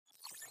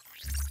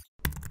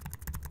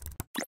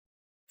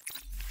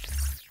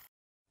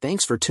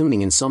Thanks for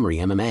tuning in Summary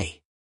MMA.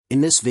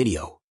 In this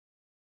video,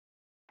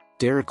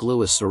 Derrick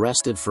Lewis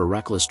arrested for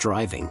reckless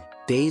driving,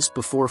 days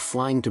before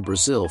flying to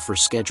Brazil for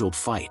scheduled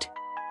fight.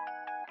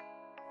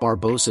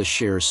 Barboza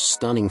shares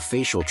stunning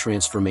facial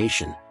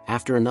transformation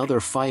after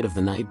another fight of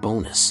the night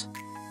bonus.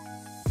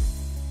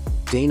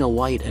 Dana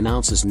White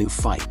announces new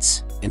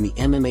fights, and the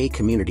MMA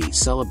community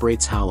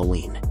celebrates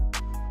Halloween.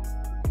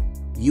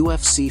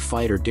 UFC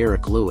fighter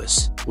Derrick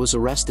Lewis was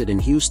arrested in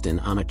Houston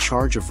on a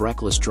charge of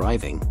reckless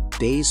driving,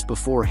 days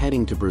before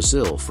heading to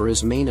Brazil for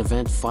his main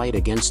event fight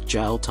against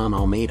Jailton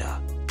Almeida.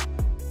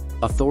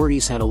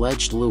 Authorities had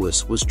alleged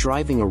Lewis was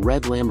driving a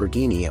red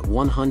Lamborghini at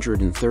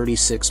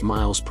 136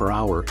 miles per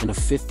hour in a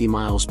 50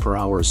 miles per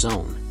hour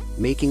zone,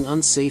 making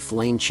unsafe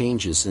lane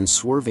changes and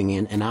swerving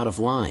in and out of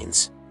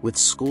lines, with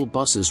school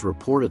buses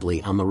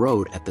reportedly on the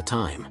road at the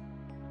time.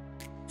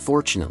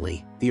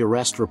 Fortunately, the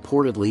arrest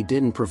reportedly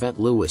didn't prevent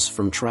Lewis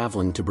from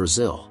traveling to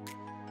Brazil.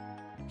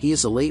 He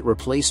is a late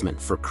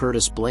replacement for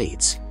Curtis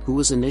Blaydes, who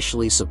was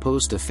initially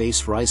supposed to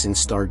face rising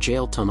star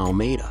Jailton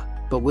Almeida,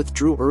 but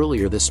withdrew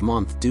earlier this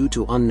month due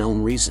to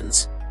unknown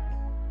reasons.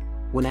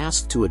 When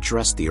asked to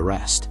address the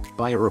arrest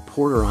by a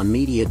reporter on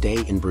Media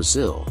Day in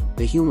Brazil,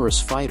 the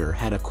humorous fighter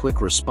had a quick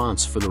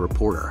response for the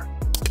reporter.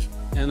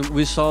 And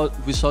we saw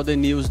the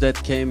news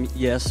that came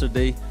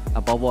yesterday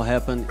about what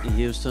happened in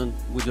Houston.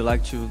 Would you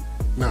like to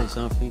say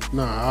something?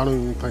 Nah, I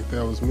don't even think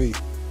that was me.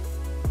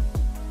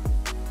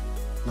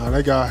 Nah,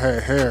 that guy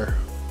had hair.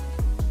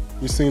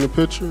 You seen the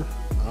picture?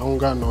 I don't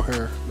got no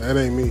hair. That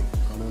ain't me.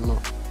 I don't know.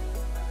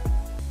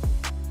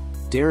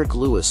 Derrick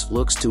Lewis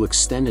looks to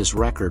extend his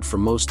record for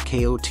most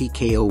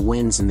KO/TKO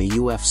wins in the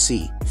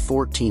UFC,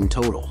 14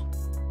 total.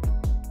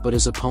 But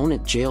his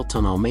opponent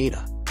Jailton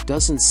Almeida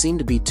doesn't seem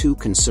to be too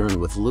concerned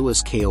with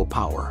Lewis' KO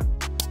power.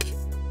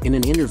 In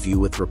an interview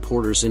with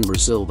reporters in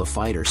Brazil, the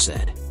fighter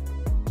said,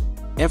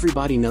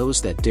 "Everybody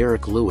knows that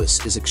Derrick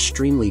Lewis is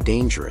extremely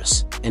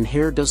dangerous, and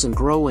hair doesn't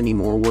grow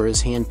anymore where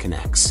his hand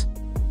connects.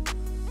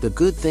 The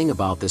good thing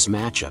about this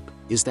matchup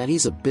is that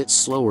he's a bit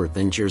slower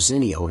than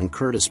Jairzinho and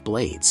Curtis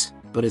Blaydes,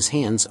 but his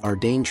hands are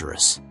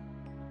dangerous.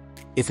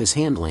 If his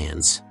hand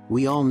lands,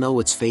 we all know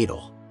it's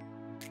fatal.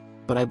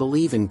 But I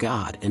believe in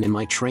God and in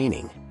my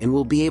training, and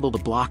will be able to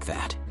block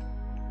that."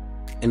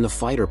 And the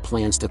fighter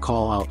plans to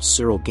call out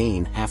Cyril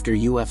Gane after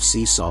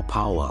UFC Sao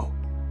Paulo.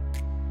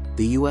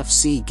 "The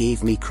UFC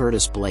gave me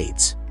Curtis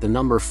Blaydes, the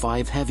number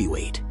 5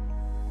 heavyweight.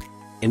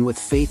 And with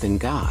faith in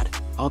God,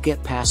 I'll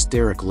get past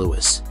Derrick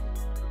Lewis.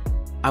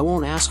 I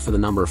won't ask for the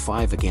number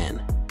 5 again,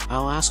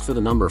 I'll ask for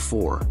the number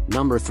 4,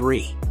 number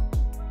 3.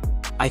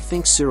 I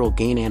think Cyril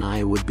Gane and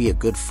I would be a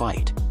good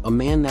fight, a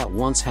man that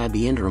once had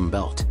the interim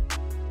belt."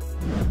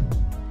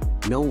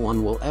 No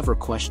one will ever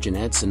question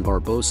Edson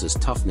Barboza's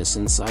toughness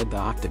inside the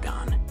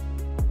octagon.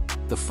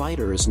 The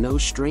fighter is no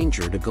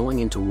stranger to going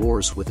into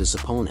wars with his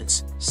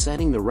opponents,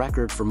 setting the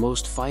record for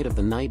most fight of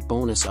the night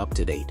bonus up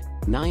to date,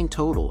 9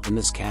 total in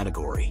this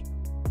category.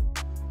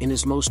 In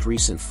his most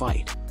recent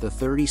fight, the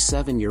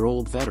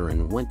 37-year-old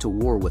veteran went to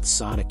war with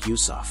Sodiq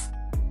Yusuff.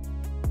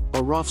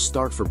 A rough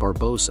start for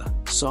Barboza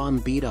saw him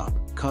beat up,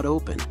 cut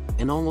open,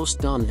 and almost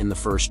done in the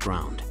first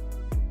round.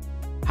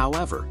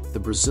 However, the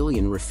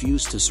Brazilian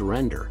refused to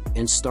surrender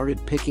and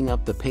started picking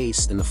up the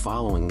pace in the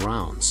following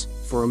rounds,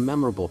 for a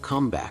memorable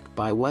comeback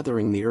by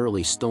weathering the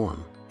early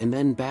storm, and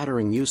then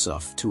battering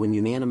Yusuff to an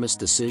unanimous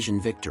decision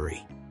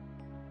victory.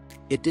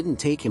 It didn't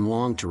take him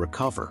long to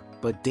recover,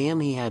 but damn,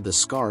 he had the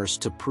scars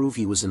to prove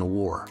he was in a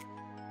war.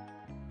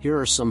 Here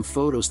are some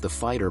photos the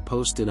fighter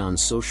posted on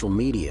social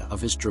media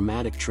of his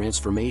dramatic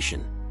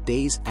transformation,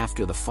 days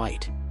after the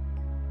fight.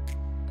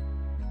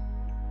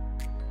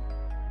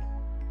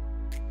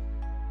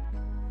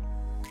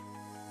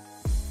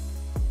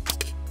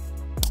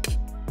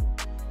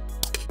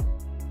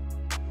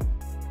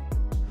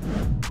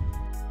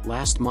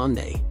 Last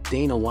Monday,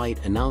 Dana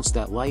White announced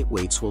that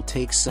lightweights will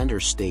take center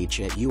stage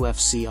at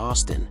UFC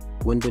Austin,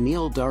 when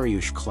Beneil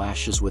Dariush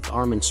clashes with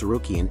Arman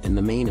Tsarukyan in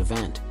the main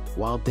event,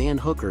 while Dan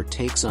Hooker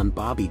takes on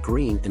Bobby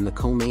Green in the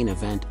co-main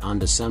event on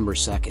December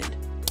 2nd.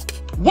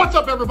 What's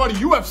up, everybody?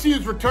 UFC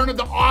is returning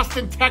to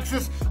Austin,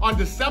 Texas on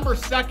December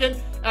 2nd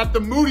at the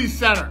Moody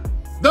Center.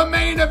 The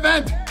main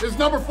event is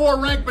number 4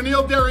 ranked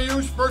Beneil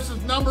Dariush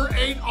versus number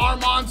 8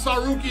 Arman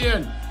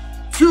Tsarukyan.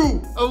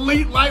 2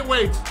 elite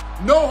lightweights,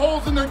 no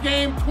holes in their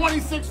game,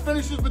 26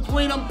 finishes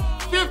between them,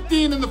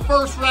 15 in the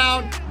first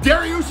round.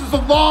 Dariush is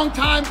a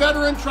long-time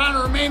veteran trying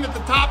to remain at the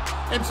top,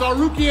 and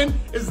Tsarukyan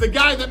is the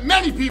guy that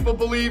many people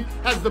believe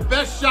has the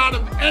best shot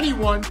of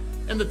anyone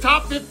in the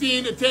top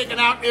 15 at taking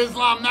out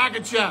Islam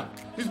Makhachev.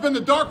 He's been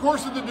the dark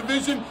horse of the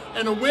division,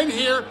 and a win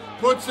here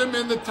puts him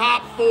in the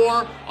top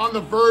 4 on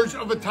the verge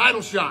of a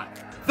title shot.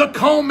 The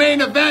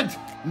co-main event,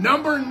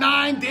 number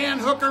 9 Dan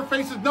Hooker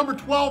faces number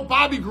 12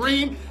 Bobby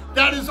Green.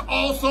 That is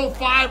also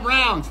 5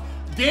 rounds.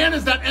 Dan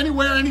is that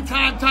anywhere,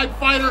 anytime type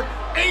fighter.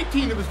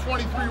 18 of his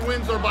 23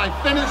 wins are by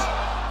finish.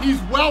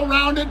 He's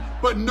well-rounded,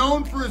 but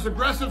known for his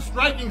aggressive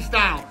striking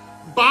style.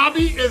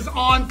 Bobby is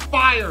on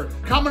fire.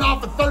 Coming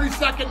off a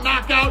 30-second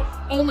knockout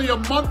only a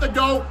month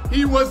ago,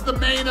 he was the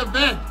main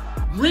event.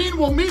 Green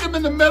will meet him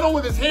in the middle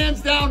with his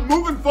hands down,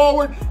 moving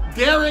forward,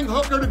 daring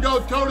Hooker to go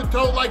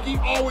toe-to-toe like he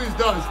always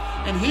does.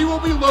 And he will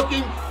be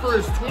looking for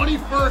his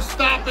 21st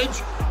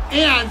stoppage,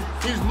 and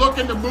he's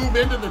looking to move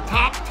into the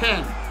top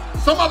 10.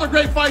 Some other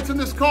great fights in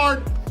this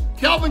card.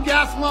 Kelvin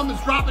Gastelum is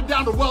dropping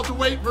down to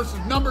welterweight versus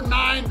number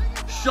 9,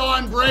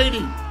 Sean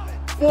Brady.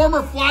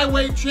 Former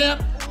flyweight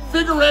champ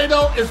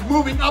Figueiredo is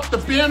moving up to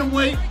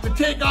bantamweight to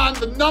take on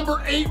the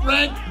number 8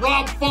 ranked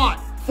Rob Font.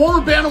 Former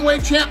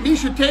bantamweight champ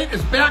Miesha Tate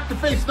is back to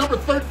face number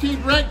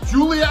 13 ranked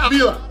Julia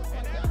Avila.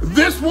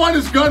 This one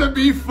is gonna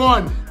be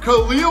fun.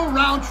 Khalil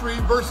Roundtree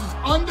versus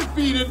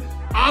undefeated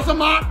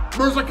Azamat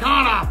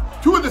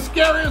Murzakanov, two of the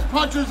scariest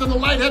punchers in the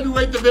light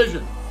heavyweight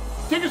division.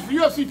 Tickets for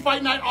UFC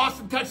Fight Night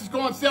Austin, Texas go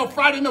on sale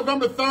Friday,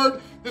 November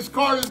 3rd. This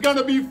card is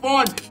gonna be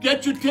fun.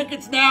 Get your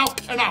tickets now,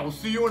 and I will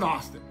see you in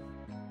Austin.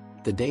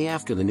 The day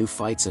after the new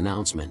fight's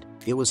announcement,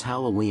 it was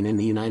Halloween in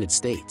the United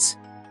States.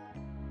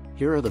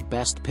 Here are the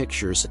best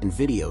pictures and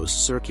videos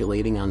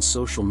circulating on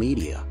social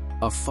media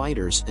of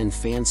fighters and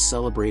fans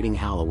celebrating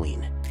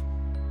Halloween.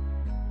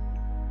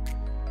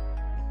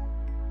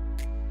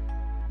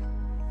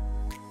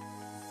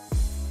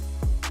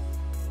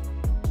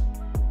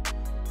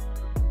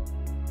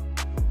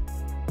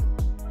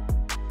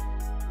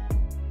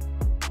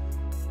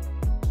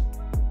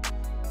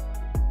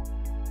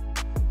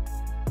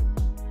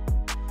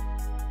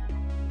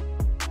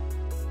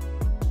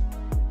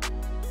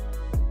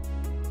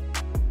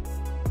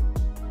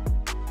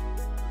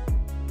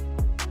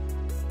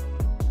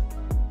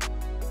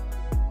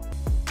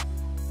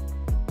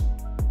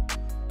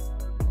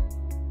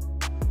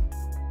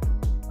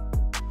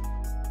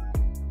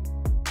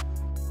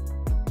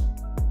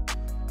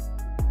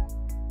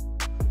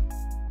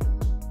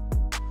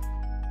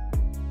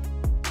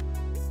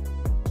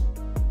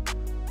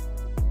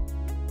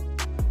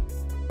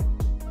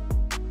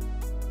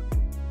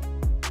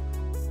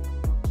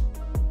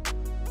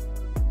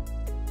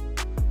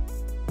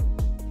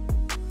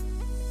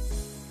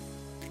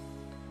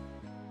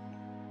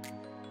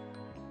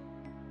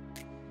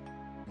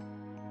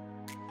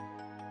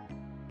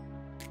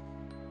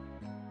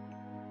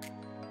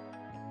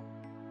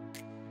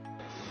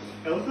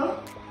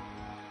 Elsa?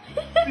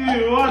 Do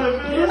you want to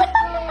be a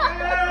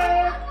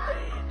man?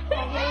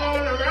 I'm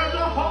going around the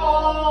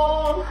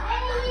hall.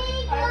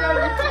 I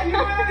never see you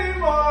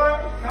anymore.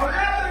 Come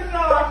out and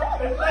knock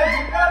and say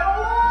you got a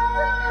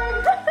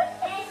lie.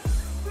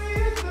 We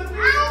used to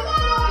be a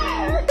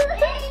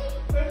buddy,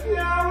 but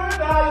now we're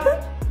not.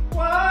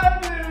 Why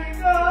did we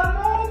go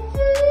to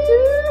see?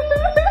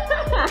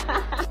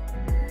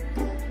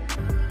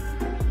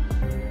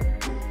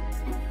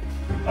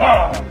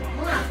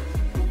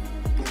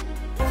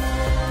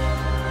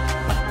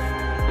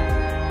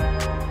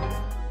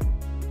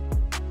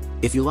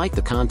 If you like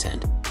the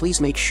content,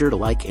 please make sure to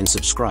like and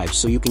subscribe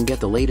so you can get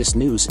the latest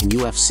news in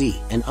UFC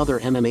and other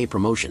MMA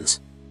promotions.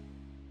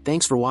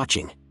 Thanks for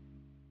watching.